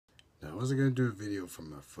Now, I wasn't going to do a video from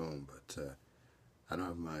my phone, but I don't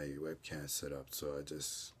have my webcam set up, so I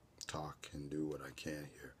just talk and do what I can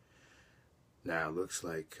here. Now, it looks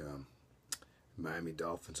like Miami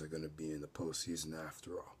Dolphins are going to be in the postseason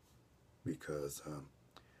after all, because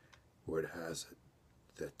word has it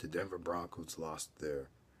that the Denver Broncos lost their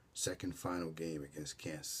second final game against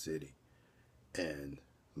Kansas City, and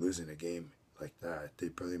losing a game like that, they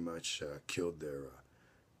pretty much killed their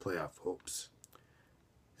playoff hopes.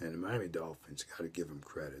 And the Miami Dolphins, got to give them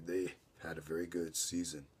credit. They had a very good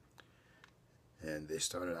season, and they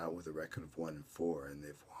started out with a record of 1-4, and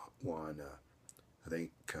they've won, I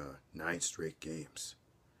think, 9 straight games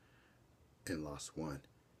and lost 1.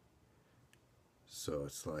 So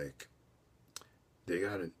it's like they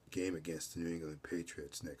got a game against the New England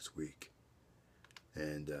Patriots next week,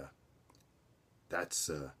 and that's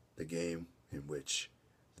the game in which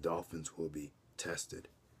the Dolphins will be tested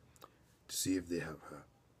to see if they have a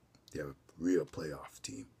real playoff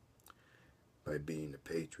team by beating the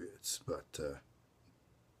Patriots. But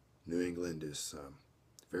New England is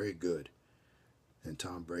very good, and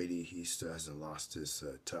Tom Brady, he still hasn't lost his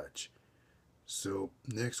touch. So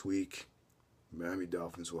next week, Miami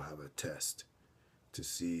Dolphins will have a test to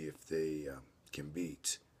see if they can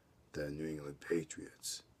beat the New England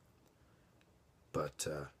Patriots. But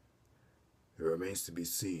it remains to be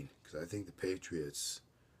seen, because I think the Patriots,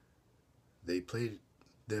 they played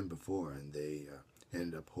them before, and they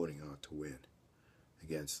ended up holding on to win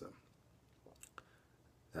against them.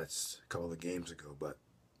 That's a couple of games ago, but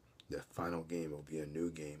the final game will be a new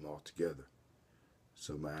game altogether.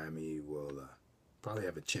 So Miami will probably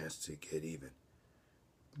have a chance to get even.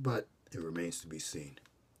 But it remains to be seen.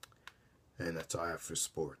 And that's all I have for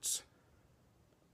sports.